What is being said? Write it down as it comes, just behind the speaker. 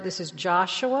This is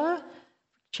Joshua,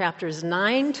 chapters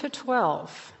 9 to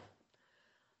 12.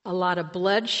 A lot of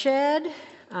bloodshed.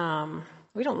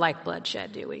 We don't like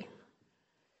bloodshed, do we?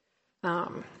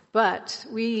 But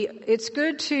it's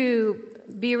good to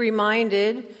be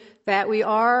reminded that we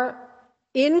are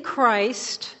in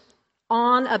Christ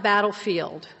on a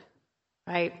battlefield,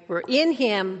 right? We're in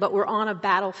Him, but we're on a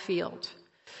battlefield.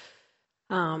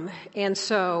 And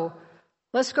so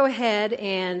let's go ahead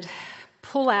and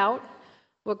pull out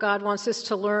what God wants us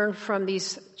to learn from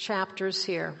these chapters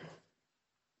here,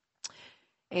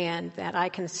 and that I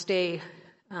can stay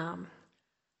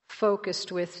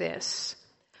focused with this.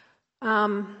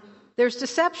 There's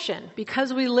deception.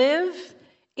 Because we live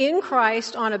in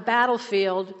Christ on a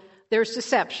battlefield, there's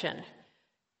deception.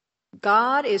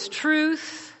 God is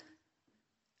truth,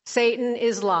 Satan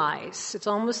is lies. It's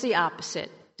almost the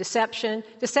opposite. Deception,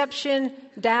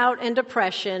 doubt, and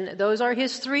depression. Those are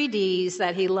his 3 Ds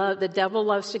that the devil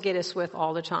loves to get us with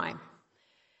all the time.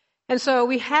 And so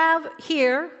we have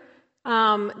here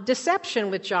deception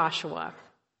with Joshua.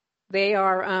 They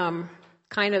are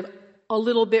kind of a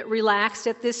little bit relaxed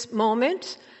at this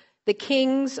moment. The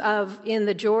kings beyond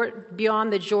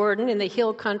the Jordan, in the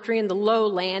hill country, in the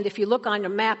lowland. If you look on a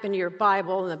map in your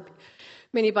Bible,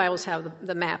 many Bibles have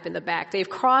the map in the back. They've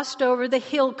crossed over the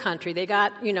hill country. They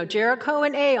got, Jericho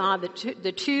and Ai,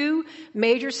 the 2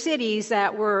 major cities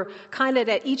that were kind of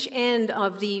at each end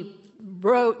of the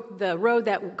road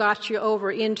that got you over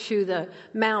into the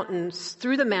mountains,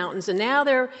 through the mountains. And now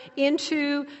they're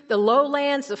into the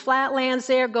lowlands, the flatlands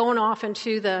there, going off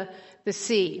into the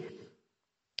sea.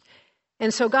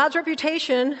 And so God's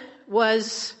reputation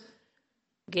was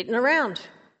getting around.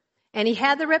 And he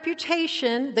had the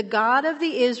reputation, the God of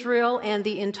the Israel and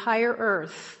the entire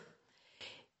earth.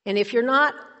 And if you're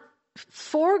not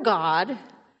for God,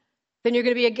 then you're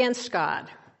going to be against God.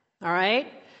 All right?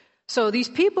 So these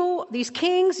people, these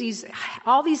kings,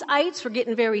 all these ites were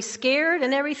getting very scared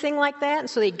and everything like that. And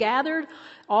so they gathered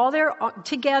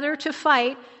together to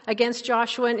fight against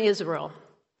Joshua and Israel.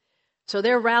 So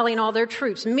they're rallying all their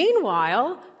troops.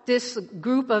 Meanwhile, this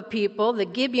group of people, the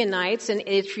Gibeonites, and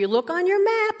if you look on your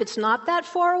map, it's not that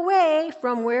far away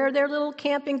from where their little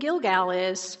camp in Gilgal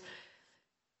is.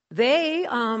 They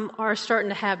are starting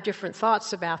to have different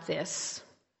thoughts about this,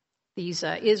 these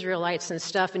Israelites and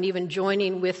stuff, and even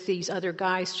joining with these other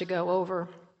guys to go over.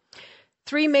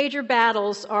 3 major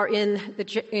battles are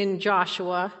in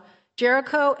Joshua: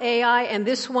 Jericho, Ai, and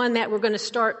this one that we're going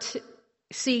to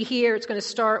see here. It's going to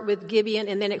start with Gibeon,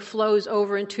 and then it flows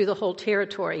over into the whole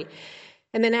territory.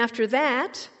 And then after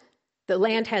that, the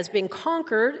land has been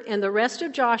conquered, and the rest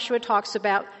of Joshua talks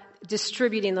about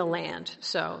distributing the land.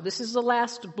 So this is the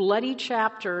last bloody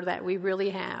chapter that we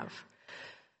really have.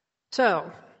 So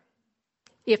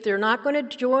if they're not going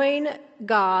to join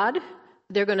God,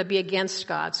 they're going to be against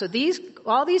God. So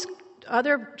all these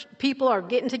other people are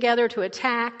getting together to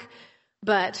attack,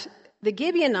 but the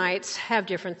Gibeonites have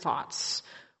different thoughts,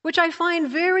 which I find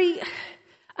very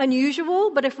unusual.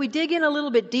 But if we dig in a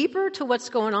little bit deeper to what's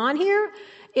going on here,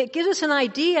 it gives us an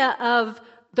idea of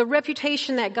the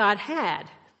reputation that God had.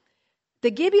 The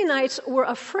Gibeonites were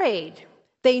afraid.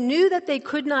 They knew that they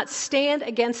could not stand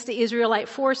against the Israelite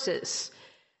forces.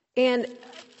 And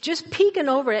just peeking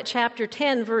over at chapter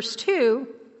 10, verse 2,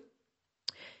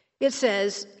 it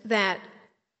says that,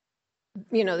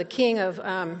 the king of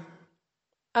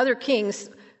other kings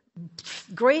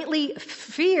greatly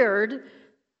feared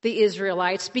the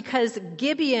Israelites because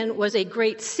Gibeon was a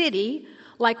great city,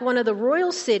 like one of the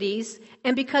royal cities,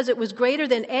 and because it was greater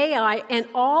than Ai, and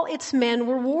all its men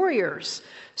were warriors.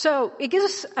 So it gives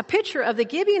us a picture of the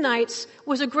Gibeonites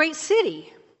was a great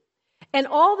city, and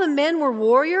all the men were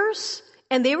warriors,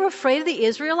 and they were afraid of the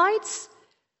Israelites.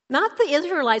 Not the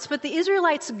Israelites, but the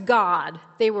Israelites' God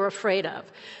they were afraid of.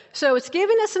 So it's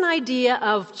giving us an idea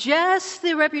of just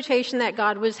the reputation that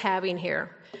God was having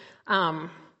here. So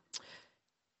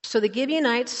the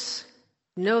Gibeonites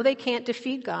know they can't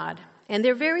defeat God. And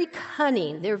they're very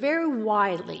cunning. They're very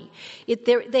wily.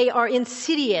 They are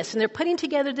insidious, and they're putting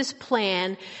together this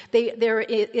plan. They're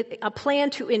a plan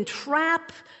to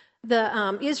entrap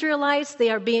the Israelites. They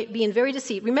are being very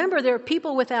deceived. Remember, they're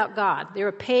people without God. They're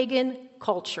a pagan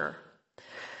culture.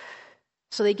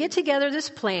 So they get together this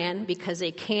plan because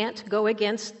they can't go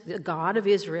against the God of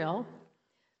Israel.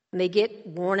 And they get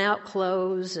worn out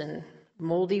clothes and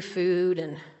moldy food.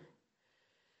 And,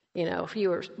 if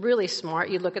you were really smart,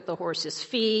 you'd look at the horse's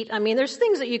feet. I mean, there's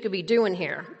things that you could be doing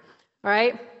here, all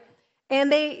right? And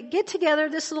they get together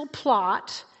this little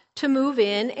plot to move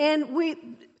in. And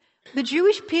the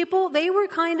Jewish people, they were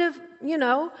kind of,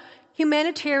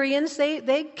 humanitarians,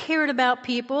 they cared about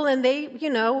people, and they,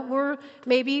 were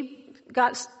maybe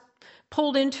got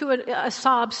pulled into a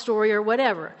sob story or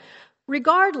whatever.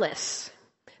 Regardless,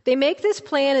 they make this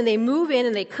plan and they move in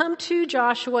and they come to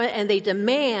Joshua and they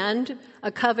demand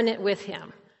a covenant with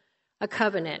him. A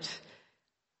covenant.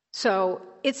 So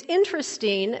it's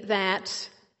interesting that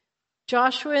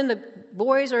Joshua and the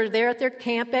boys are there at their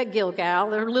camp at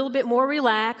Gilgal. They're a little bit more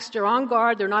relaxed. They're on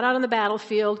guard. They're not out on the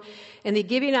battlefield. And the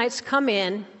Gibeonites come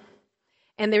in,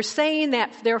 and they're saying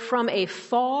that they're from a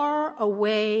far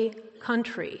away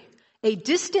country, a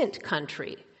distant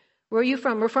country. Where are you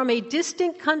from? We're from a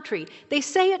distant country. They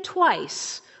say it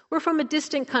twice. We're from a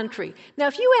distant country. Now,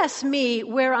 if you ask me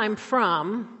where I'm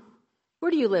from, where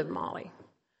do you live, Molly?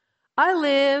 I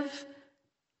live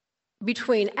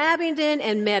between Abingdon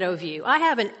and Meadowview. I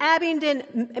have an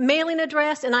Abingdon mailing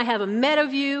address and I have a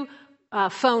Meadowview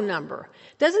phone number.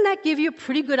 Doesn't that give you a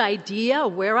pretty good idea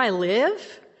of where I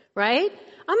live, right?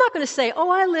 I'm not going to say,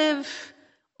 I live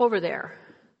over there.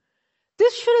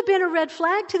 This should have been a red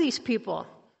flag to these people,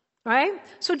 right?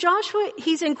 So Joshua,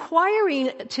 he's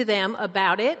inquiring to them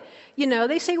about it.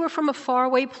 They say, we're from a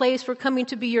faraway place. We're coming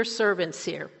to be your servants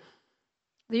here.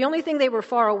 The only thing they were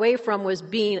far away from was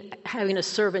having a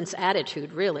servant's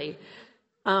attitude, really.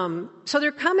 So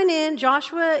they're coming in.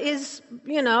 Joshua is,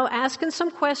 asking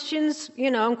some questions,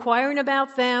 inquiring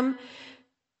about them.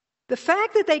 The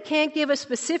fact that they can't give a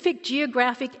specific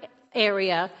geographic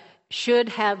area should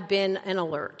have been an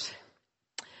alert.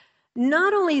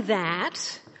 Not only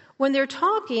that, when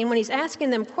he's asking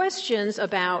them questions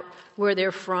about where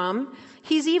they're from,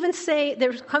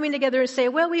 they're coming together and say,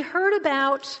 well, we heard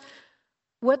about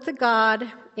what the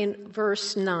God in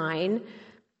verse 9,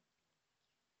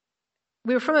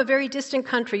 we were from a very distant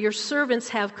country. Your servants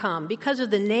have come because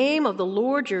of the name of the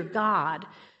Lord your God.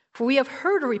 For we have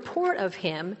heard a report of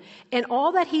him and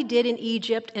all that he did in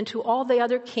Egypt and to all the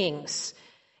other kings.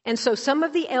 And so some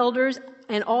of the elders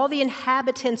and all the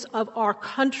inhabitants of our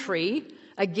country,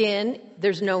 again,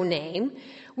 there's no name,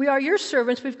 we are your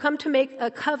servants. We've come to make a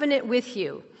covenant with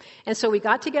you. And so we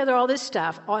got together all this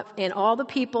stuff, and all the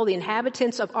people, the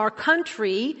inhabitants of our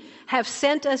country, have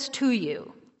sent us to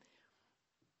you.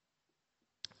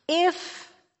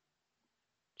 If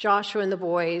Joshua and the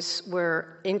boys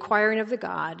were inquiring of the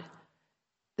God,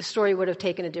 the story would have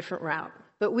taken a different route.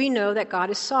 But we know that God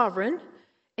is sovereign,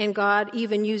 and God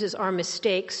even uses our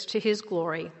mistakes to his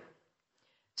glory.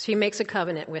 So he makes a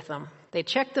covenant with them. They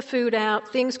check the food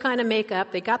out. Things kind of make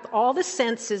up. They got all the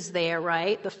senses there,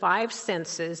 right? The 5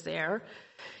 senses there.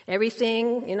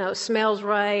 Everything, smells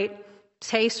right,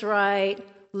 tastes right,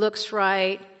 looks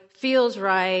right, feels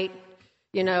right,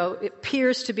 it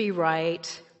appears to be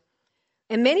right.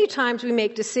 And many times we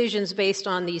make decisions based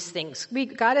on these things.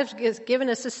 God has given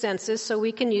us the senses so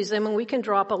we can use them, and we can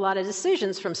draw up a lot of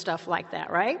decisions from stuff like that,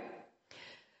 right?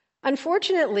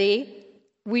 Unfortunately,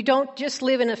 we don't just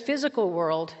live in a physical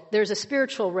world. There's a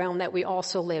spiritual realm that we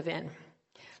also live in.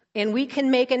 And we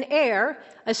can make an error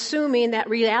assuming that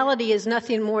reality is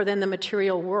nothing more than the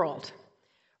material world.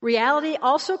 Reality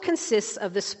also consists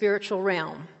of the spiritual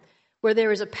realm, where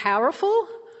there is a powerful,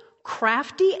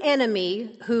 crafty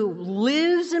enemy who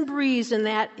lives and breathes in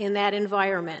that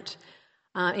environment.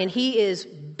 And he is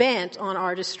bent on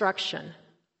our destruction.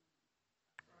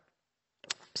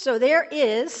 So I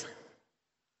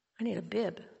need a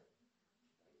bib.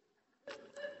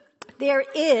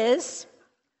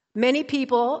 Many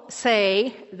people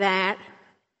say that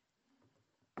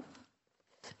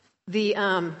the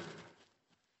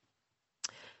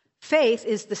faith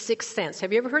is the sixth sense.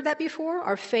 Have you ever heard that before?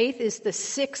 Our faith is the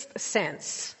sixth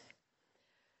sense.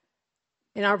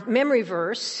 In our memory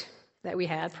verse that we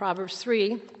had, Proverbs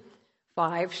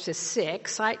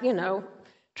 3:5-6,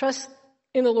 trust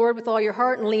in the Lord with all your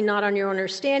heart and lean not on your own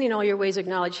understanding. All your ways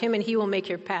acknowledge him and he will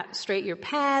make straight your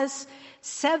paths.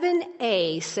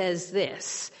 7a says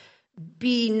this,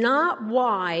 be not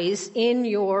wise in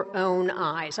your own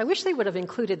eyes. I wish they would have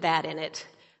included that in it.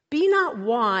 Be not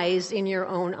wise in your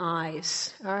own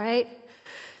eyes. All right?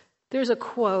 There's a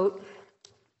quote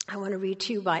I want to read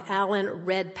to you by Alan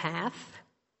Redpath.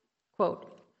 Quote,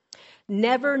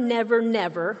 never, never,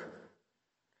 never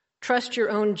trust your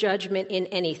own judgment in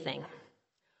anything.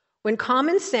 When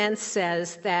common sense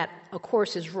says that a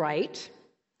course is right,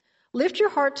 lift your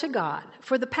heart to God,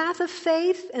 for the path of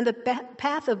faith and the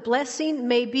path of blessing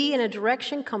may be in a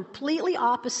direction completely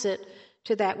opposite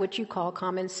to that which you call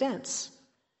common sense.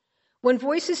 When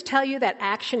voices tell you that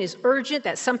action is urgent,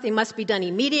 that something must be done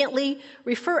immediately,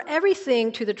 refer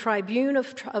everything to the tribune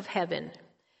of heaven.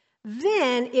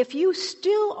 Then, if you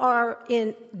still are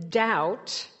in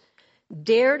doubt,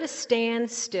 dare to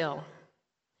stand still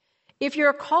If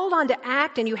you're called on to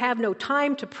act and you have no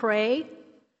time to pray,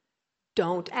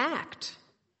 don't act.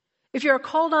 If you're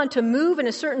called on to move in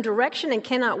a certain direction and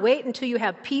cannot wait until you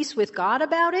have peace with God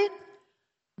about it,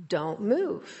 don't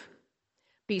move.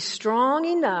 Be strong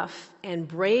enough and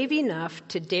brave enough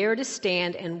to dare to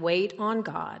stand and wait on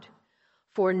God.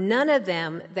 For none of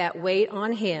them that wait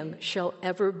on him shall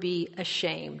ever be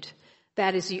ashamed.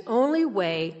 That is the only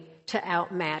way to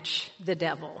outmatch the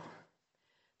devil.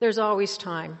 There's always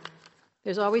time.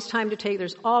 There's always time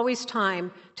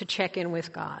to check in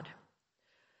with God.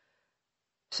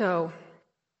 So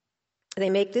they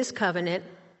make this covenant,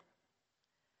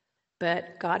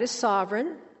 but God is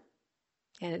sovereign,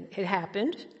 and it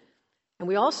happened. And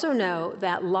we also know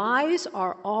that lies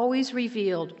are always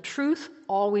revealed. Truth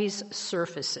always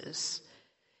surfaces.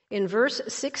 In verse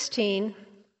 16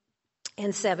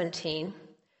 and 17,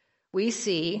 we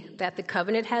see that the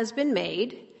covenant has been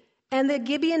made, and the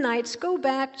Gibeonites go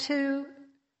back to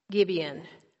Gibeon,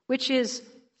 which is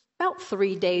about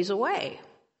 3 days away.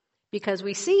 Because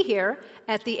we see here,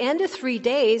 at the end of 3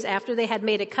 days after they had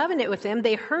made a covenant with them,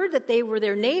 they heard that they were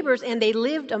their neighbors and they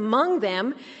lived among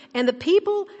them. And the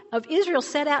people of Israel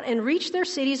set out and reached their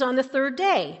cities on the third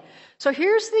day. So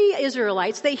here's the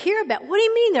Israelites. They hear about, what do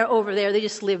you mean they're over there? They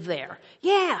just live there.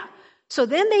 Yeah. So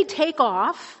then they take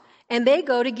off and they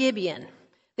go to Gibeon.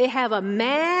 They have a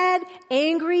mad,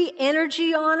 angry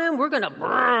energy on them. We're going to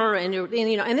brrr,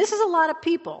 and this is a lot of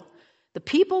people. The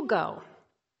people go.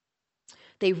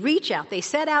 They reach out, they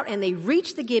set out, and they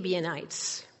reach the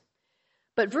Gibeonites.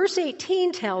 But verse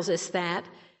 18 tells us that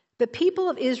the people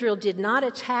of Israel did not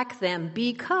attack them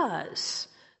because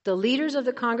the leaders of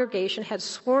the congregation had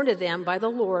sworn to them by the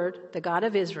Lord, the God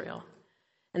of Israel.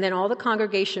 And then all the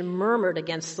congregation murmured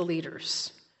against the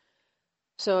leaders.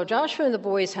 So Joshua and the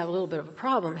boys have a little bit of a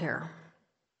problem here.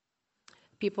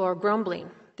 People are grumbling.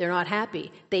 They're not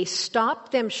happy. They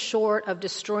stopped them short of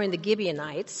destroying the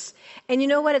Gibeonites. And you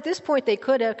know what? At this point, they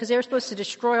could have, because they were supposed to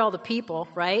destroy all the people,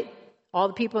 right? All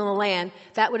the people in the land.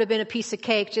 That would have been a piece of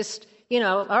cake. Just,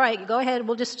 all right, go ahead.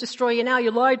 We'll just destroy you now. You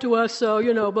lied to us, so,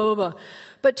 blah, blah, blah.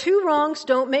 But 2 wrongs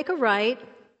don't make a right.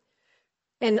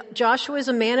 And Joshua is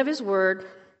a man of his word.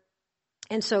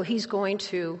 And so they're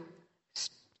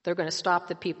going to stop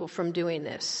the people from doing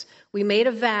this. We made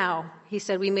a vow. He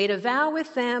said, we made a vow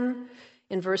with them.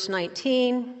 In verse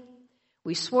 19,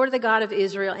 we swore to the God of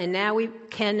Israel, and now we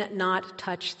cannot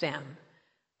touch them.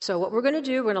 So what we're going to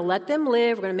do, we're going to let them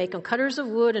live. We're going to make them cutters of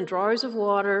wood and drawers of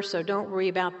water, so don't worry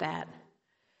about that.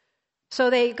 So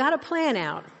they got a plan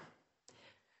out.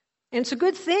 And it's a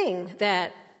good thing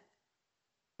that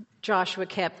Joshua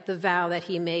kept the vow that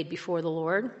he made before the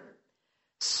Lord.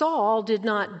 Saul did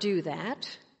not do that.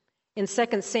 In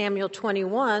 2 Samuel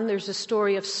 21, there's a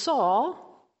story of Saul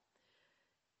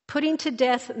putting to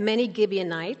death many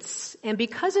Gibeonites, and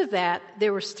because of that,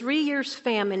 there was 3 years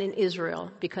famine in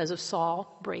Israel because of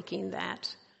Saul breaking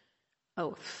that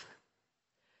oath.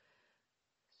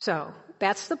 So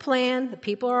that's the plan. The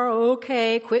people are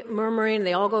okay, quit murmuring,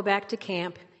 they all go back to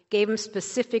camp, gave them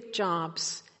specific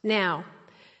jobs. Now,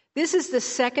 this is the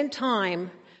second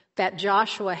time that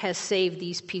Joshua has saved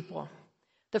these people.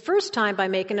 The first time by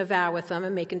making a vow with them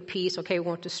and making peace, okay, we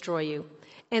won't destroy you.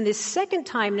 And the second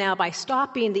time now by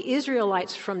stopping the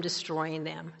Israelites from destroying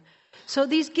them. So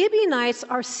these Gibeonites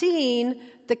are seeing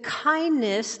the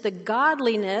kindness, the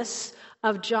godliness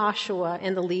of Joshua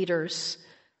and the leaders,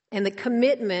 and the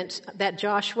commitment that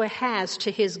Joshua has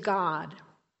to his God,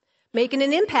 making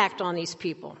an impact on these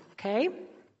people, okay?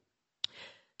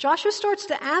 Joshua starts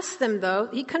to ask them, though,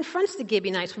 he confronts the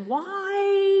Gibeonites,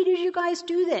 why did you guys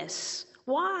do this?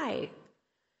 Why?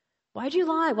 Why'd you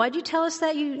lie? Why'd you tell us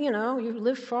that you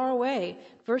live far away?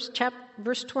 Verse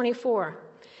 24.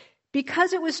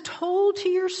 Because it was told to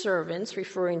your servants,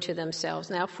 referring to themselves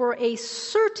now, for a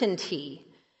certainty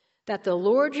that the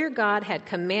Lord your God had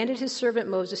commanded his servant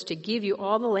Moses to give you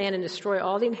all the land and destroy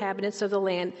all the inhabitants of the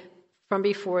land from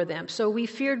before them. So we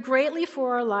feared greatly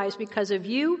for our lives because of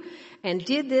you and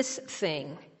did this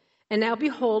thing. And now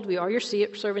behold, we are your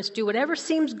servants. Do whatever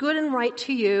seems good and right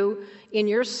to you in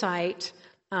your sight.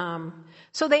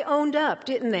 So they owned up,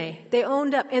 didn't they? They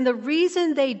owned up. And the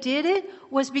reason they did it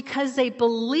was because they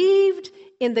believed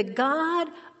in the God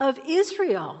of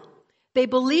Israel. They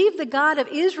believed the God of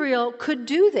Israel could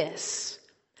do this.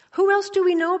 Who else do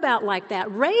we know about like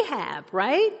that? Rahab,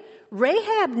 right?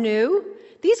 Rahab knew.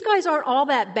 These guys aren't all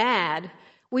that bad.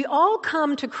 We all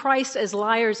come to Christ as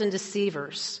liars and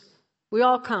deceivers. We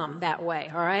all come that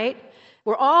way, all right?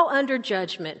 We're all under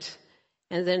judgment.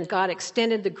 And then God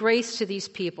extended the grace to these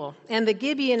people. And the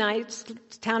Gibeonites, the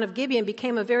town of Gibeon,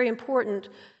 became a very important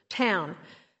town.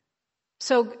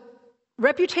 So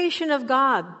reputation of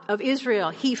God, of Israel,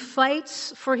 he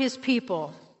fights for his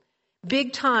people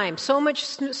big time, so much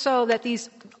so that these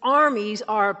armies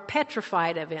are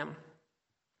petrified of him.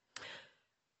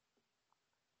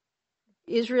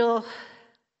 Israel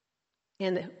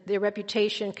and their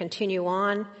reputation continue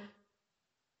on.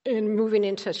 And moving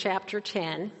into chapter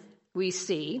 10, we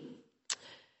see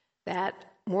that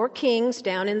more kings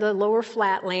down in the lower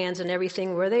flatlands and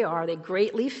everything where they are, they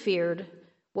greatly feared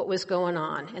what was going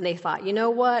on. And they thought, you know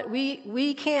what,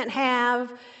 we can't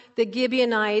have the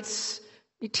Gibeonites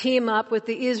team up with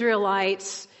the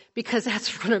Israelites because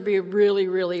that's going to be really,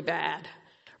 really bad.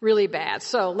 Really bad.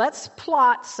 So let's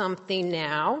plot something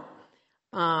now.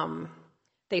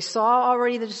 They saw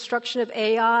already the destruction of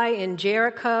Ai in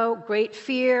Jericho, great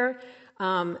fear.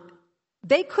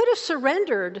 They could have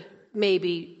surrendered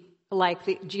maybe like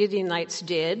the Gibeonites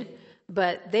did,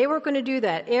 but they weren't going to do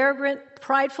that. Arrogant,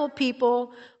 prideful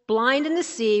people, blind and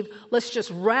deceived. Let's just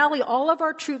rally all of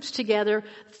our troops together.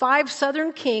 5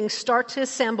 southern kings start to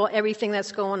assemble everything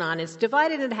that's going on. It's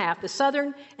divided in half, the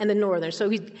southern and the northern. So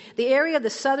the area of the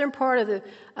southern part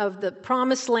of the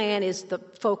promised land is the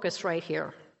focus right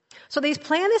here. So they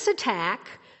plan this attack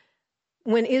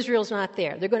when Israel's not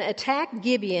there. They're going to attack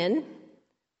Gibeon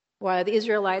while the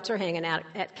Israelites are hanging out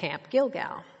at Camp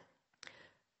Gilgal.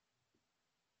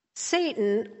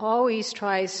 Satan always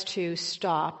tries to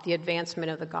stop the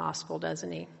advancement of the gospel,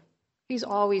 doesn't he? He's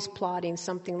always plotting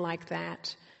something like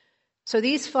that. So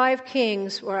these 5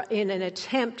 kings were in an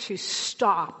attempt to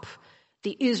stop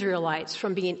the Israelites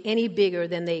from being any bigger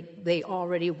than they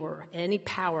already were, any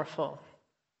powerful.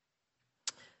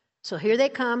 So here they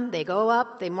come, they go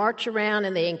up, they march around,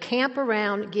 and they encamp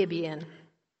around Gibeon.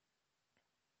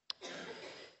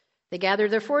 They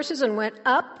gathered their forces and went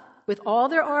up with all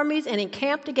their armies and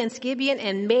encamped against Gibeon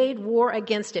and made war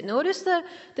against it. Notice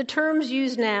the terms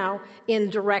used now in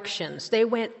directions. They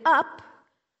went up.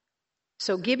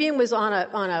 So Gibeon was on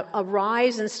a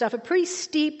rise and stuff, a pretty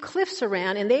steep cliffs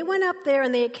around, and they went up there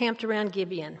and they encamped around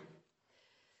Gibeon.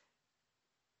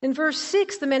 In verse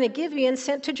 6, the men of Gibeon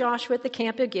sent to Joshua at the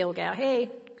camp of Gilgal. Hey,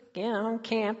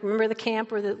 camp. Remember the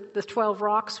camp where the 12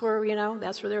 rocks were,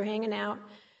 that's where they're hanging out.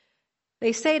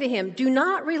 They say to him, do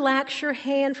not relax your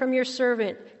hand from your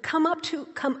servant. Come up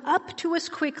to us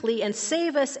quickly and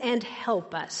save us and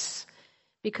help us.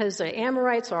 Because the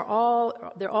Amorites they're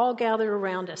all gathered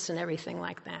around us and everything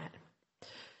like that.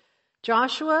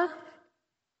 Joshua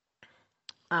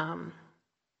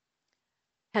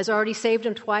has already saved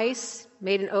them twice,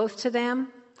 made an oath to them.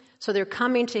 So they're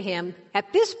coming to him.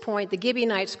 At this point, the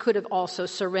Gibeonites could have also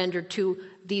surrendered to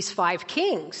these 5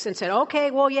 kings and said, okay,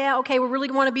 we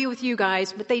really want to be with you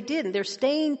guys. But they didn't. They're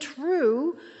staying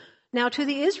true now to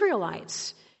the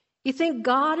Israelites. You think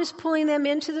God is pulling them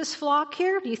into this flock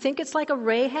here? Do you think it's like a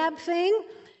Rahab thing?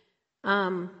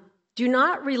 Do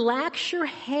not relax your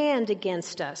hand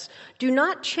against us. Do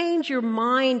not change your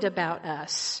mind about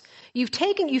us.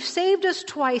 You've saved us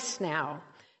twice now.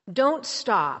 Don't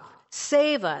stop.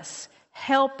 Save us.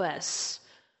 Help us.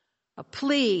 A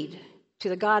plead to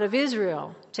the God of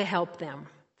Israel to help them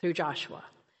through Joshua.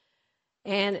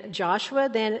 And Joshua,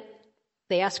 then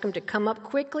they ask him to come up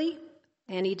quickly,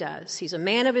 and he does. He's a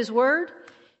man of his word,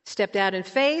 stepped out in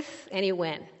faith, and he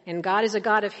went. And God is a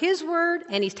God of his word,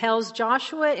 and he tells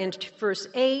Joshua in verse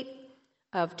 8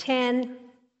 of 10,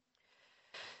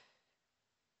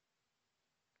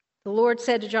 the Lord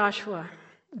said to Joshua,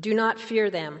 do not fear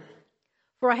them,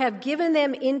 for I have given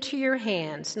them into your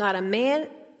hands. Not a man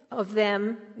of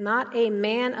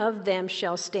them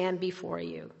shall stand before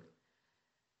you.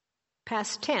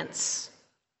 Past tense.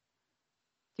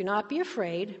 Do not be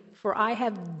afraid, for I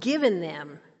have given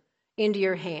them into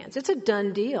your hands. It's a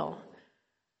done deal.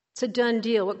 It's a done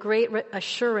deal. What great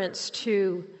assurance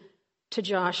to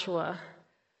Joshua.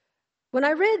 When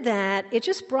I read that, it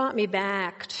just brought me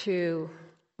back to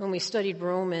when we studied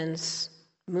Romans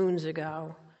moons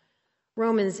ago.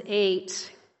 Romans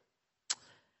 8,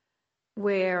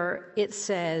 where it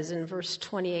says in verse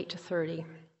 28 to 30,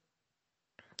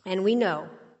 and we know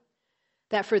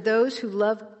that for those who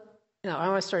love, I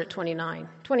want to start at 29.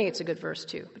 28 is a good verse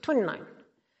too, but 29.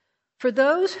 For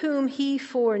those whom he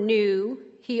foreknew,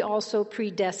 he also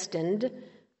predestined,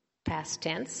 past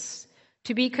tense,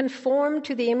 to be conformed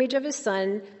to the image of his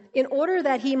Son, in order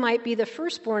that he might be the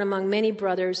firstborn among many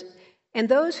brothers. And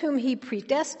those whom he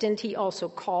predestined, he also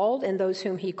called. And those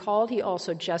whom he called, he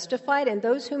also justified. And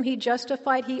those whom he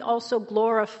justified, he also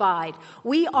glorified.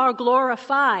 We are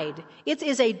glorified. It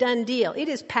is a done deal. It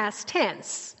is past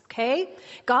tense. Okay?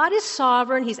 God is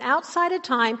sovereign. He's outside of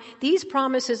time. These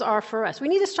promises are for us. We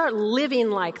need to start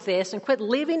living like this and quit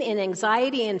living in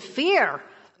anxiety and fear.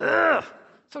 Ugh.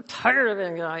 So tired of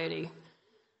anxiety.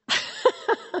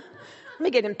 Let me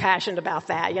get impassioned about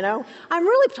that, I'm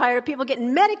really tired of people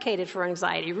getting medicated for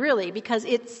anxiety, really, because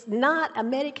it's not a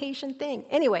medication thing.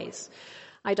 Anyways,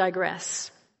 I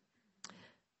digress.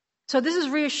 So this is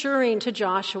reassuring to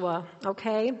Joshua,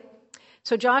 okay?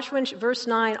 So Joshua in verse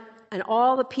 9, and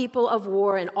all the people of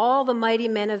war and all the mighty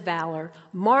men of valor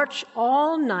march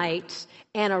all night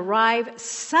and arrive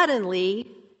suddenly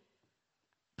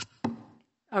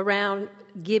around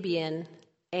Gibeon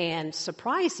and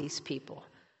surprise these people.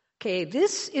 Okay,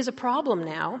 this is a problem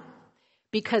now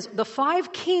because the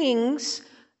 5 kings,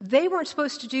 they weren't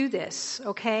supposed to do this,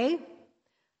 okay?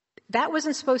 That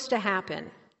wasn't supposed to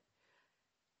happen.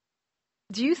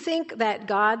 Do you think that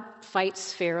God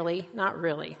fights fairly? Not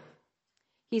really.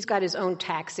 He's got his own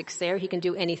tactics there. He can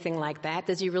do anything like that.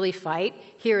 Does he really fight?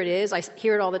 Here it is. I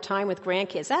hear it all the time with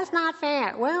grandkids. That's not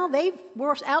fair. Well, they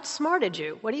were outsmarted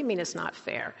you. What do you mean it's not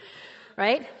fair?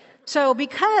 Right? So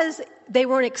because they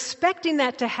weren't expecting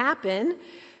that to happen,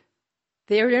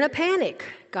 they're in a panic.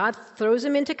 God throws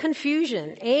them into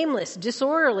confusion, aimless,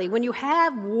 disorderly. When you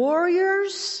have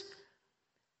warriors,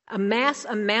 a mass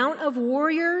amount of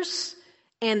warriors,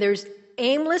 and there's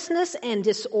aimlessness and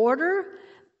disorder,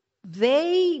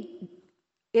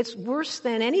 it's worse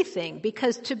than anything,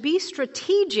 because to be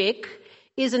strategic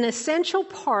is an essential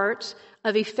part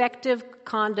of effective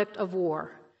conduct of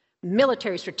war.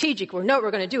 Military, strategic, we know what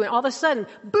we're going to do, and all of a sudden,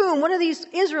 boom, what are these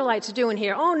Israelites doing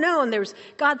here? Oh no, and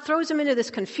God throws them into this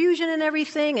confusion and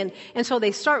everything, and so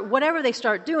they start, whatever they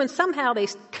start doing, somehow they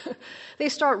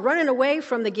start running away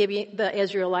from the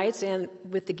Israelites, and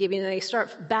with the Gibeon, and they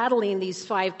start battling these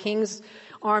 5 kings'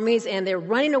 armies, and they're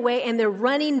running away, and they're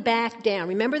running back down.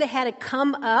 Remember, they had to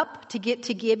come up to get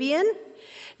to Gibeon?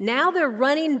 Now they're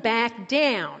running back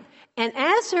down. And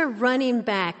as they're running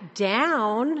back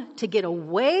down to get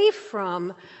away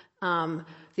from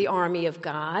the army of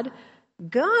God,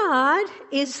 God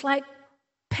is like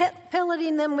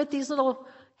pelleting them with these little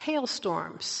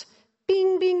hailstorms.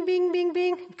 Bing, bing, bing, bing,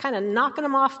 bing. Kind of knocking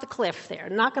them off the cliff there,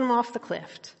 knocking them off the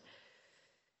cliff.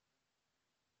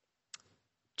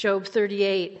 Job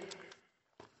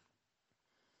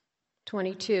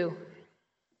 38:22.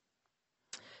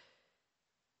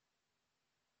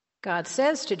 God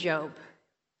says to Job,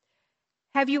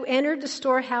 "Have you entered the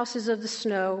storehouses of the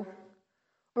snow,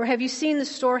 or have you seen the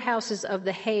storehouses of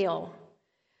the hail,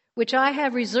 which I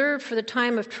have reserved for the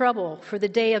time of trouble, for the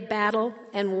day of battle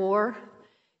and war?"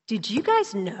 Did you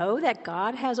guys know that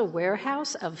God has a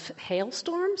warehouse of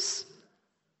hailstorms?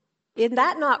 Isn't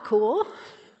that not cool?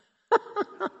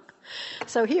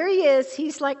 So here he is.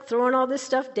 He's like throwing all this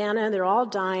stuff down, and they're all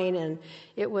dying, and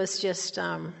it was just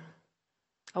a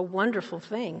wonderful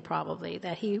thing, probably,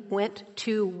 that he went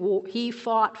to war. He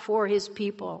fought for his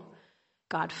people.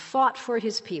 God fought for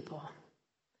his people.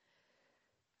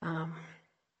 And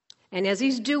as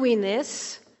he's doing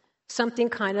this, something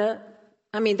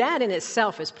that in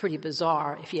itself is pretty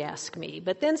bizarre, if you ask me.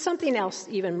 But then something else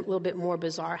even a little bit more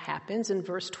bizarre happens in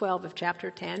verse 12 of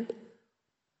chapter 10.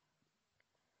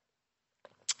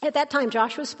 At that time,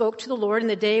 Joshua spoke to the Lord in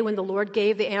the day when the Lord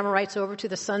gave the Amorites over to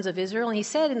the sons of Israel. And he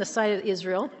said in the sight of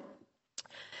Israel,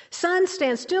 "Sun,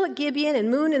 stand still at Gibeon,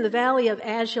 and moon in the valley of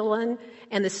Ajalon."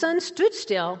 And the sun stood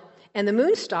still, and the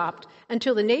moon stopped,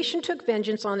 until the nation took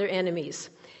vengeance on their enemies.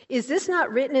 Is this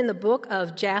not written in the book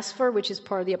of Jasper, which is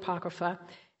part of the Apocrypha?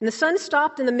 And the sun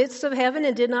stopped in the midst of heaven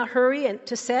and did not hurry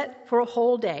to set for a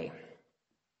whole day.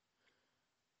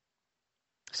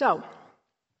 So,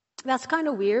 that's kind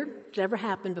of weird. It's never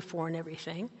happened before and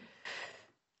everything.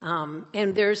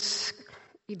 And there's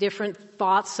different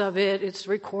thoughts of it. It's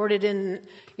recorded in,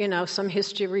 some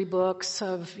history books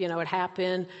of, it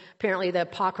happened. Apparently the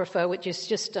Apocrypha, which is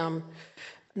just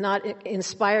not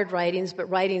inspired writings, but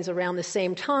writings around the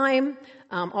same time,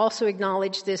 also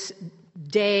acknowledge this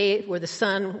day where the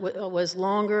sun was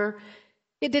longer.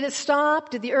 Did it stop?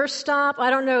 Did the earth stop?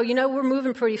 I don't know. We're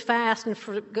moving pretty fast, and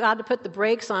for God to put the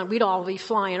brakes on, we'd all be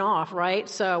flying off, right?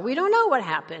 So we don't know what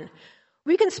happened.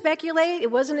 We can speculate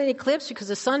it wasn't an eclipse because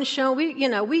the sun shone.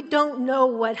 We don't know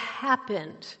what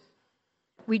happened.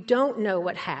 We don't know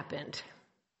what happened.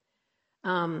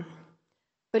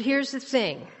 But here's the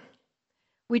thing.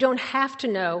 We don't have to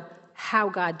know how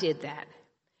God did that,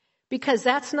 because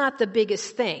that's not the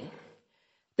biggest thing.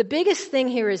 The biggest thing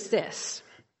here is this.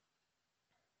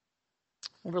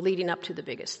 We're leading up to the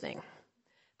biggest thing.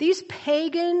 These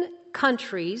pagan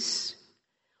countries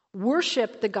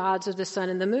worshiped the gods of the sun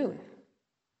and the moon,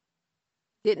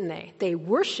 didn't they? They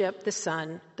worshiped the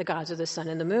sun, the gods of the sun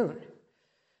and the moon.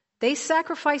 They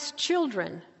sacrificed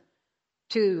children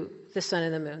to the sun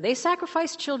and the moon. They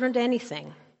sacrificed children to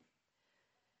anything.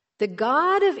 The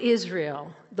God of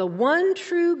Israel, the one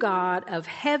true God of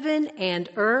heaven and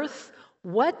earth,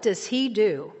 what does he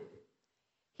do?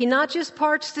 He not just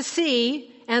parts the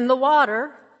sea and the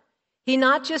water. He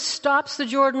not just stops the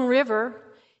Jordan River.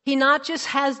 He not just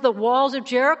has the walls of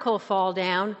Jericho fall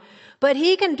down, but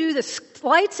he can do the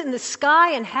lights in the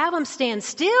sky and have them stand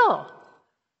still.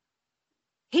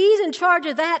 He's in charge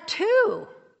of that too.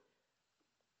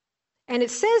 And it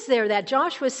says there that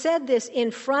Joshua said this in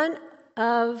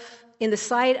the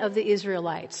sight of the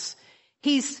Israelites.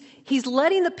 He's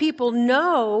letting the people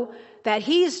know that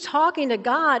he's talking to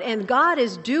God and God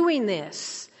is doing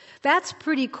this. That's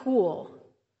pretty cool.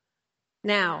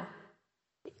 Now,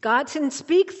 God can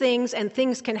speak things and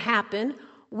things can happen.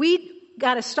 We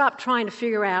got to stop trying to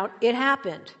figure out it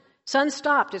happened. Sun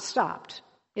stopped, it stopped.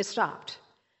 It stopped.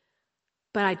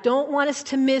 But I don't want us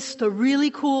to miss the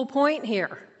really cool point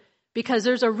here, because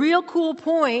there's a real cool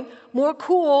point, more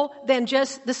cool than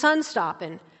just the sun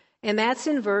stopping, and that's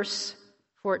in verse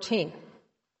 14.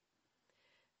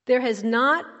 There has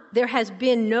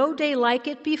been no day like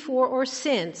it before or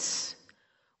since,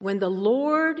 when the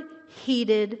Lord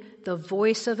heeded the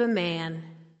voice of a man,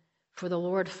 for the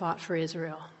Lord fought for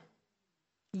Israel.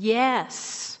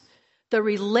 Yes, the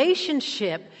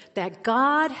relationship that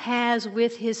God has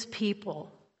with his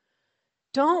people.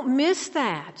 Don't miss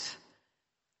that.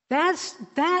 That's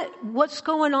what's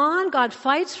going on. God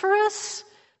fights for us.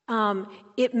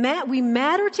 We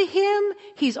matter to him.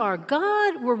 He's our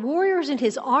God. We're warriors in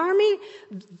his army.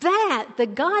 That, the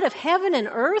God of heaven and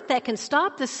earth that can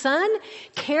stop the sun,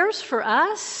 cares for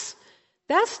us.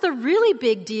 That's the really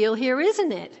big deal here,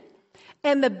 isn't it?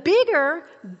 And the bigger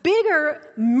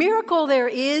miracle there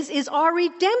is our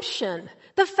redemption.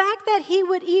 The fact that he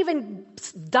would even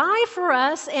die for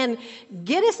us and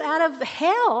get us out of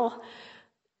hell.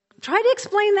 Try to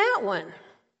explain that one,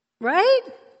 right?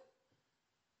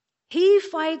 He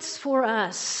fights for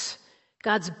us.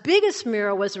 God's biggest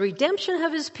miracle was the redemption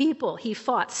of his people. He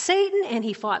fought Satan and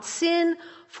he fought sin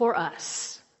for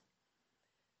us.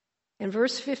 In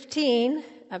verse 15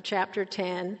 of chapter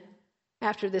 10,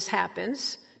 after this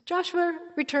happens, Joshua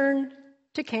returned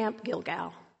to Camp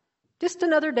Gilgal. Just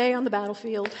another day on the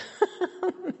battlefield.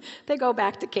 They go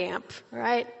back to camp,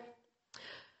 right?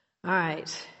 All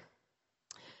right.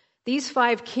 These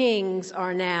 5 kings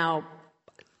are now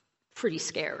pretty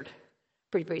scared.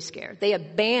 Pretty scared. They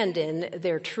abandon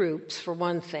their troops, for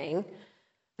one thing.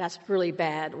 That's really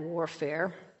bad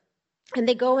warfare. And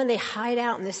they go and they hide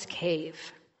out in this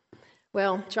cave.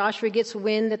 Well, Joshua gets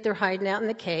wind that they're hiding out in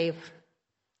the cave.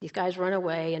 These guys run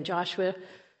away, and Joshua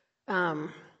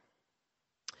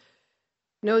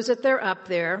knows that they're up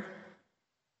there.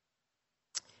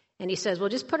 And he says, well,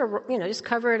 just just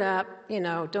cover it up.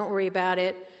 Don't worry about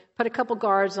it. Put a couple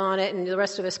guards on it, and the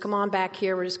rest of us, come on back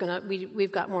here.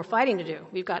 We've got more fighting to do.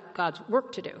 We've got God's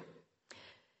work to do.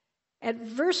 At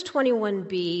verse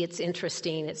 21b, it's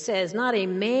interesting. It says, not a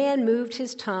man moved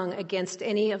his tongue against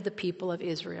any of the people of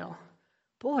Israel.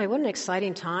 Boy, what an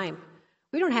exciting time.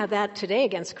 We don't have that today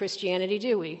against Christianity,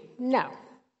 do we? No.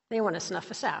 They want to snuff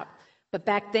us out. But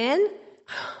back then,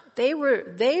 they were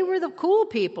the cool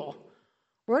people.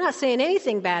 We're not saying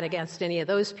anything bad against any of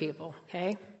those people,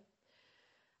 okay?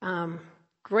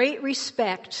 Great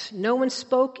respect. No one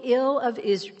spoke ill of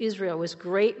Israel. It was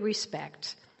great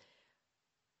respect.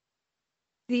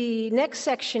 The next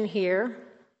section here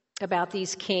about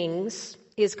these kings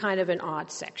is kind of an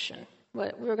odd section.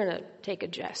 But we're going to take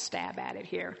a stab at it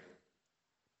here.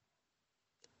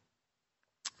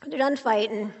 They're done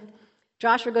fighting.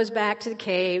 Joshua goes back to the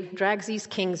cave, drags these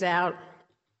kings out,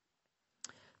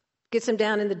 gets them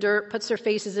down in the dirt, puts their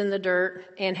faces in the dirt,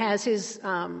 and has his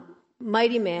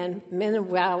mighty men of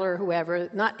valor, whoever,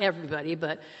 not everybody,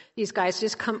 but these guys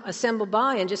just assemble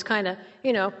by and just kind of,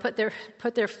 put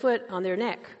their foot on their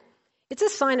neck. It's a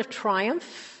sign of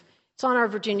triumph. It's on our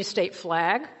Virginia state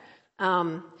flag.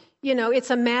 It's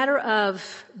a matter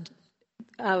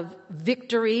of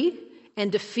victory and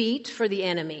defeat for the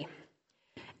enemy.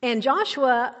 And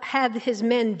Joshua had his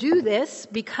men do this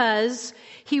because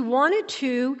he wanted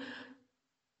to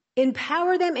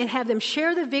empower them and have them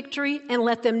share the victory and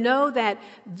let them know that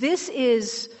this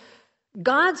is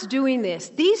God's doing this.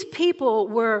 These people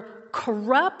were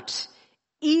corrupt,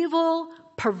 evil,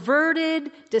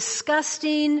 perverted,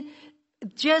 disgusting,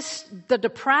 just the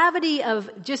depravity of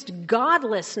just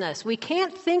godlessness. We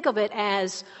can't think of it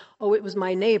as, oh, it was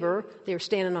my neighbor, they were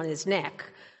standing on his neck.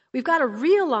 We've got to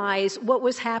realize what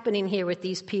was happening here with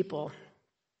these people.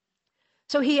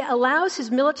 So he allows his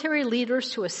military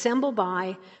leaders to assemble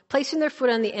by, placing their foot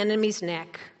on the enemy's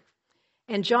neck.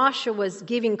 And Joshua was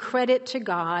giving credit to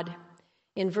God.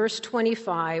 in verse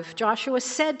 25, Joshua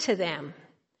said to them,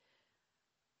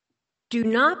 "Do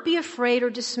not be afraid or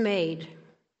dismayed.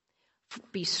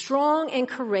 Be strong and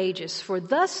courageous, for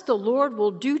thus the Lord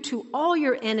will do to all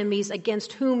your enemies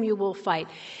against whom you will fight."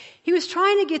 He was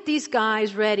trying to get these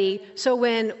guys ready so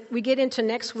when we get into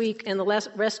next week and the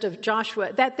rest of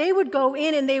Joshua, that they would go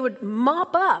in and they would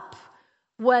mop up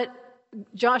what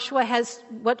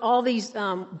all these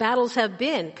battles have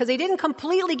been, because they didn't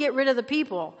completely get rid of the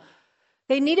people.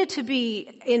 They needed to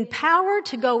be empowered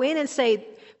to go in and say,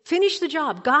 finish the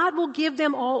job. God will give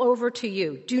them all over to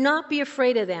you. Do not be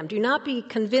afraid of them. Do not be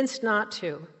convinced not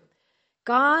to.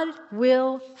 God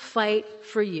will fight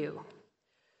for you.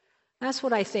 That's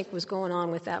what I think was going on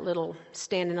with that little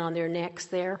standing on their necks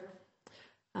there.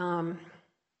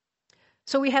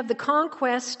 So we have the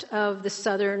conquest of the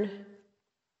southern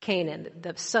Canaan,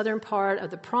 the southern part of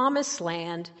the promised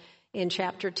land in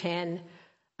chapter 10.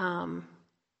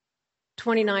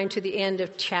 29 to the end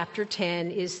of chapter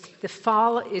 10 is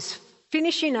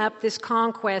finishing up this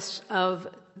conquest of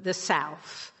the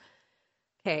south.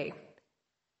 Okay.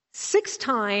 6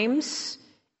 times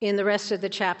in the rest of the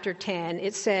chapter 10,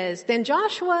 it says, "Then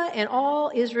Joshua and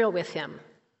all Israel with him."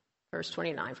 Verse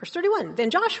 29. Verse 31,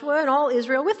 "Then Joshua and all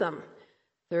Israel with him."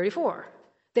 34.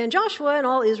 "Then Joshua and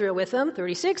all Israel with him."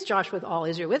 36. "Joshua with all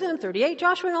Israel with him." 38.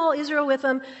 "Joshua and all Israel with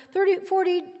him."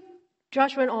 40.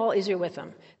 "Joshua and all Israel with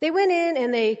him." They went in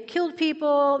and they killed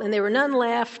people and there were none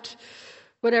left,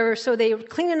 whatever. So they were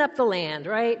cleaning up the land,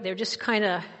 right? They're just kind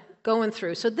of going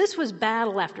through. So this was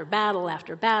battle after battle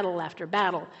after battle after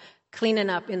battle, cleaning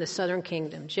up in the southern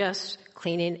kingdom, just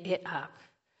cleaning it up.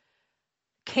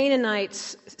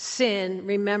 Canaanites' sin,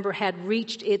 remember, had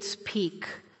reached its peak.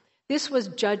 This was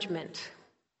judgment.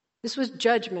 This was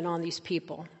judgment on these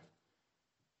people.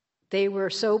 They were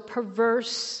so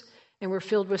perverse and were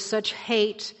filled with such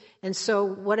hate and so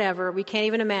whatever. We can't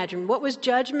even imagine. What was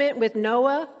judgment with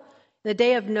Noah? In the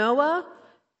day of Noah?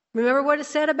 Remember what it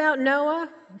said about Noah?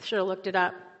 I should have looked it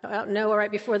up. About Noah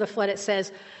right before the flood, it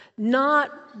says,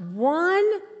 "Not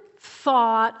one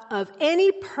thought of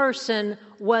any person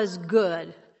was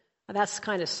good." That's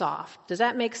kind of soft. Does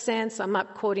that make sense? I'm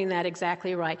not quoting that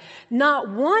exactly right. Not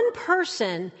one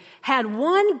person had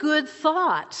one good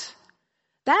thought.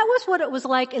 That was what it was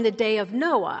like in the day of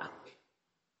Noah.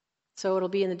 So it'll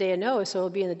be in the day of Noah, so it'll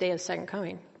be in the day of the second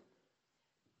coming.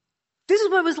 This is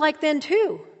what it was like then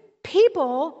too.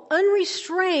 People,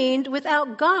 unrestrained,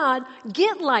 without God,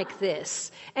 get like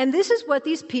this. And this is what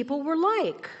these people were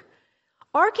like.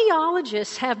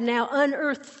 Archaeologists have now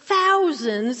unearthed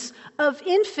thousands of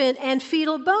infant and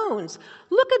fetal bones.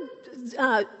 Look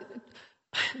at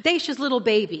Dacia's little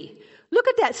baby. Look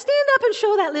at that. Stand up and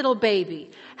show that little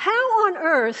baby. How on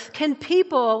earth can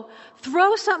people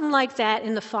throw something like that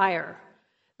in the fire?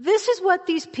 This is what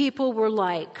these people were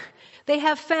like. They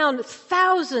have found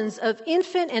thousands of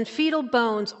infant and fetal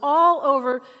bones all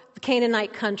over the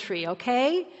Canaanite country,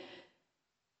 okay?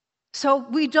 So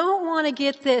we don't want to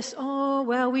get this,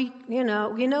 you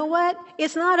know what?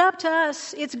 It's not up to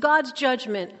us. It's God's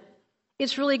judgment.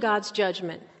 It's really God's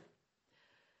judgment.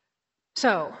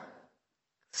 So,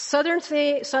 southern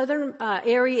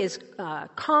area is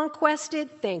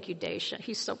conquested. Thank you, Dacia.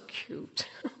 He's so cute.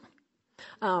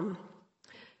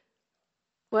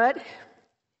 What?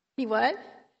 He what?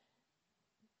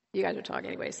 You guys are talking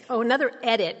anyways. Oh, another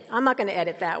edit. I'm not going to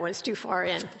edit that one. It's too far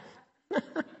in.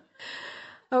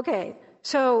 Okay,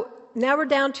 so now we're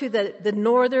down to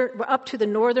we're up to the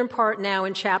northern part now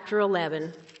in chapter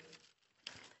 11.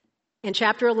 And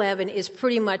chapter 11 is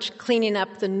pretty much cleaning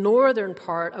up the northern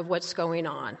part of what's going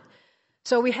on.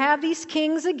 So we have these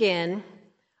kings again,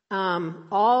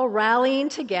 all rallying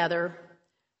together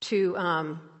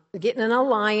to getting an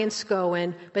alliance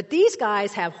going. But these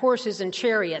guys have horses and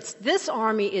chariots. This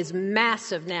army is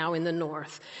massive now in the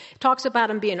north. It talks about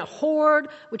them being a horde,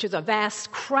 which is a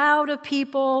vast crowd of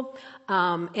people.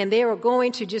 And they are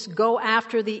going to just go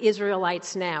after the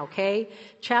Israelites now, okay?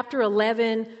 Chapter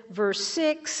 11, verse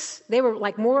 6, they were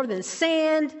like more than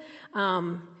sand.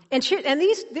 And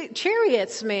these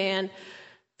chariots, man,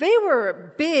 they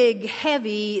were big,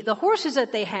 heavy. The horses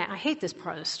that they had, I hate this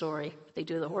part of the story, they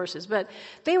do the horses, but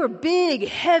they were big,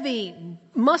 heavy,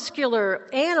 muscular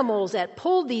animals that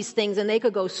pulled these things, and they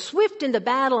could go swift into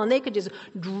battle, and they could just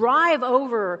drive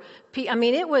over. I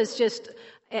mean, it was just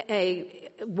a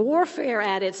warfare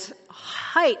at its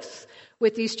height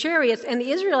with these chariots, and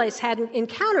the Israelites hadn't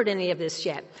encountered any of this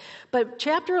yet. But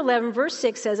chapter 11, verse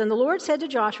 6 says, "And the Lord said to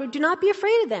Joshua, 'Do not be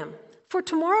afraid of them, for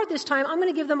tomorrow at this time I'm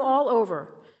going to give them all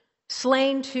over,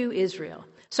 slain to Israel.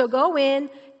 So go in,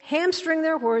 hamstring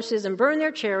their horses, and burn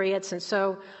their chariots.' And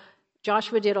so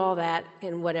Joshua did all that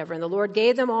and whatever, and the Lord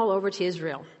gave them all over to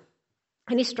Israel.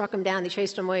 And he struck them down, they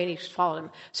chased them away, and he followed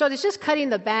them. So it's just cutting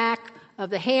the back of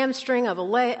the hamstring of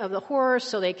the horse,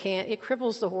 so it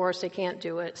cripples the horse, they can't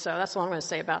do it. So that's all I'm going to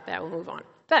say about that. We'll move on.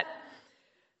 But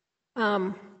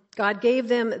God gave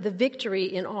them the victory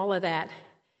in all of that.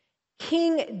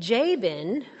 King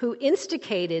Jabin, who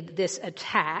instigated this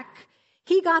attack,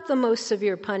 he got the most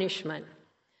severe punishment.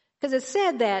 Because it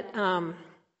said that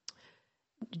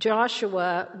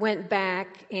Joshua went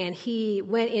back and he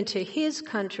went into his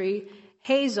country,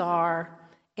 Hazor,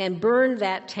 and burned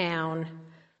that town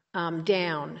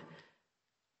down.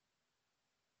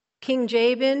 King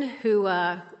Jabin, who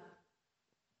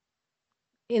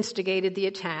instigated the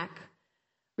attack,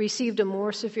 received a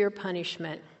more severe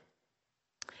punishment.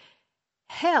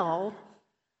 Hell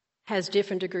has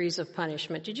different degrees of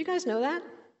punishment. Did you guys know that?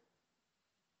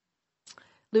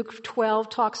 Luke 12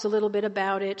 talks a little bit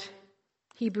about it.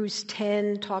 Hebrews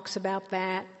 10 talks about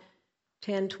that.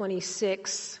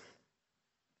 10:26.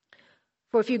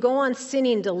 For if you go on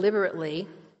sinning deliberately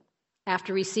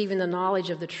after receiving the knowledge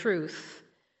of the truth,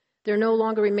 there no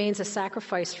longer remains a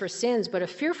sacrifice for sins, but a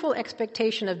fearful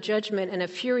expectation of judgment and a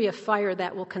fury of fire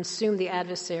that will consume the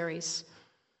adversaries.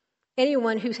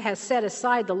 Anyone who has set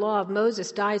aside the law of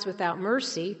Moses dies without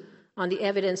mercy on the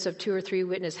evidence of 2 or 3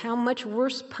 witnesses. How much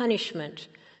worse punishment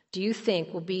do you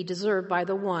think will be deserved by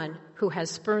the one who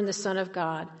has spurned the Son of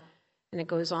God? And it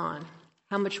goes on.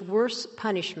 How much worse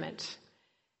punishment?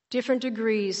 Different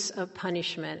degrees of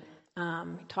punishment.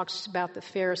 He talks about the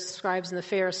scribes and the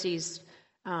Pharisees.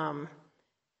 In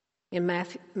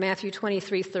Matthew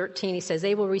 23:13, he says,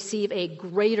 they will receive a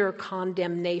greater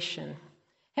condemnation.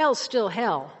 Hell's still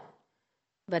hell,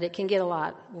 but it can get a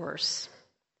lot worse.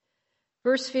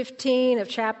 Verse 15 of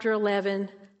chapter 11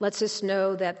 lets us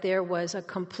know that there was a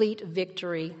complete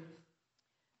victory.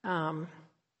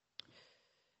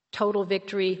 Total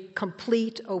victory,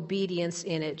 complete obedience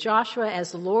in it. Joshua,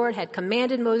 as the Lord had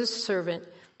commanded Moses' servant,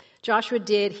 Joshua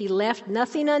did. He left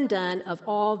nothing undone of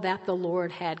all that the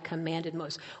Lord had commanded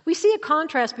Moses. We see a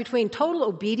contrast between total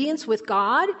obedience with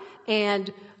God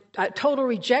and total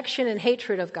rejection and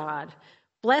hatred of God.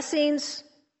 Blessings,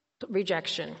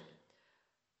 rejection.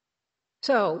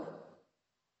 So,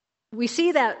 we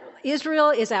see that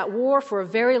Israel is at war for a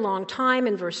very long time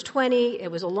in verse 20.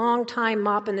 It was a long time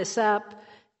mopping this up,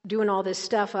 doing all this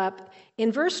stuff up.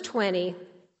 In verse 20,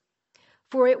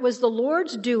 for it was the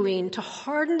Lord's doing to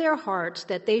harden their hearts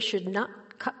that they should not,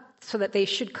 so that they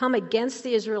should come against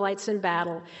the Israelites in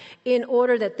battle, in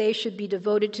order that they should be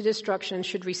devoted to destruction and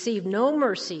should receive no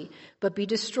mercy, but be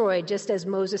destroyed, just as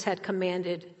Moses had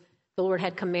commanded, the Lord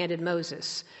had commanded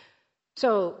Moses.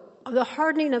 So the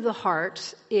hardening of the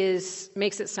heart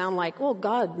makes it sound like, well,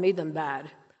 God made them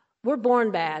bad. We're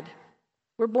born bad.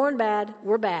 We're born bad.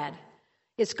 We're bad.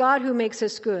 It's God who makes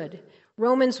us good.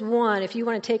 Romans 1, if you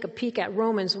want to take a peek at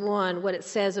Romans 1, what it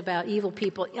says about evil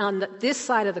people on this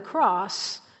side of the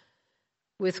cross,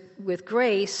 with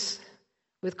grace,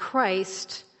 with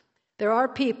Christ, there are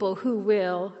people who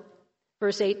will,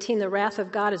 verse 18, the wrath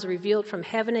of God is revealed from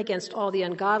heaven against all the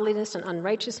ungodliness and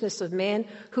unrighteousness of man,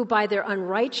 who by their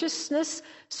unrighteousness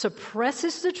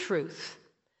suppresses the truth.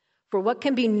 For what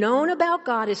can be known about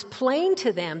God is plain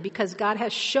to them, because God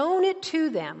has shown it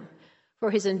to them. For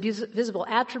his invisible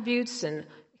attributes, and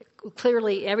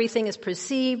clearly everything is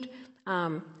perceived,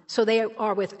 so they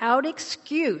are without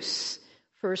excuse.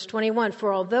 Verse 21,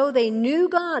 for although they knew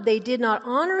God, they did not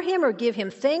honor him or give him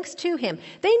thanks to him.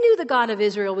 They knew the God of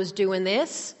Israel was doing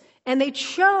this, and they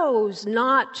chose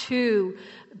not to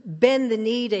bend the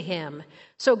knee to him.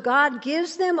 So God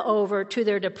gives them over to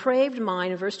their depraved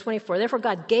mind, in verse 24. Therefore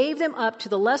God gave them up to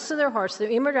the lusts of their hearts, their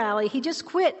immorality. He just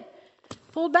quit,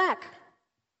 pulled back.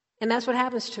 And that's what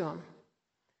happens to them.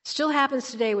 Still happens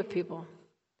today with people.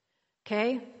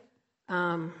 Okay?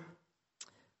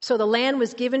 So the land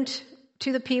was given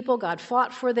to the people. God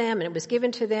fought for them, and it was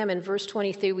given to them. In verse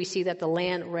 23, we see that the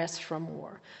land rests from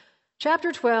war.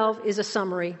 Chapter 12 is a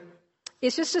summary.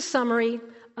 It's just a summary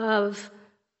of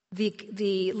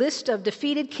the list of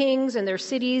defeated kings and their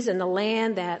cities and the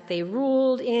land that they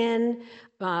ruled in.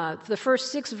 The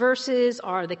first 6 verses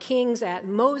are the kings that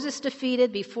Moses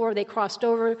defeated before they crossed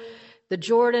over the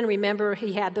Jordan. Remember,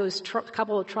 he had those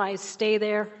couple of tribes stay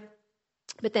there.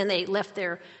 But then they left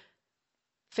their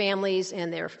families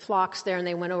and their flocks there, and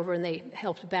they went over and they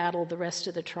helped battle the rest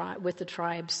of the with the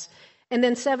tribes. And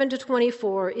then 7 to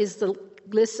 24 is the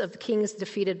list of the kings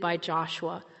defeated by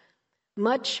Joshua.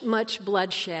 Much, much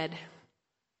bloodshed.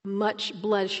 Much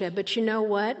bloodshed. But you know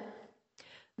what?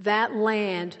 That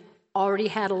land already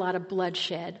had a lot of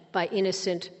bloodshed by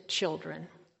innocent children.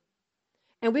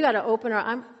 And we got to open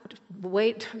our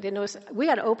we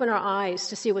got to open our eyes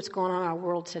to see what's going on in our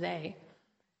world today.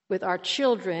 With our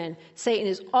children, Satan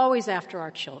is always after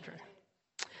our children.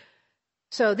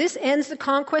 So this ends the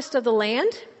conquest of the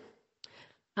land.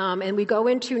 And we go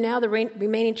into now the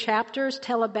remaining chapters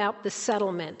tell about the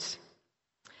settlement.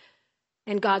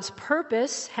 And God's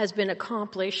purpose has been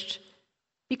accomplished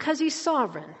because he's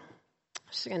sovereign.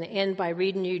 I'm just going to end by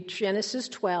reading you Genesis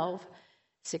 12,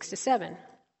 6-7.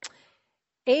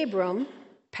 Abram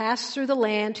passed through the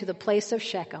land to the place of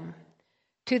Shechem,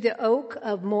 to the oak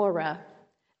of Moreh.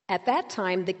 At that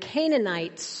time, the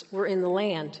Canaanites were in the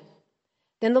land.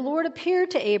 Then the Lord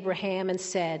appeared to Abraham and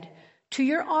said, "To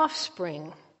your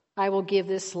offspring I will give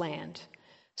this land."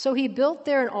 So he built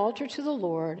there an altar to the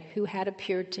Lord who had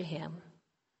appeared to him.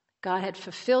 God had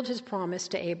fulfilled his promise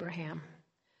to Abraham.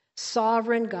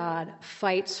 Sovereign God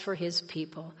fights for his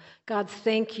people. God,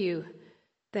 thank you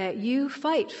that you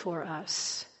fight for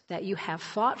us, that you have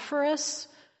fought for us,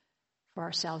 for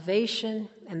our salvation,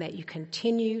 and that you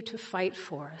continue to fight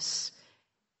for us.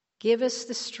 Give us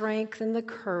the strength and the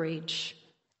courage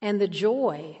and the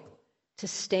joy to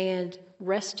stand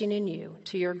resting in you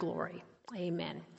to your glory. Amen.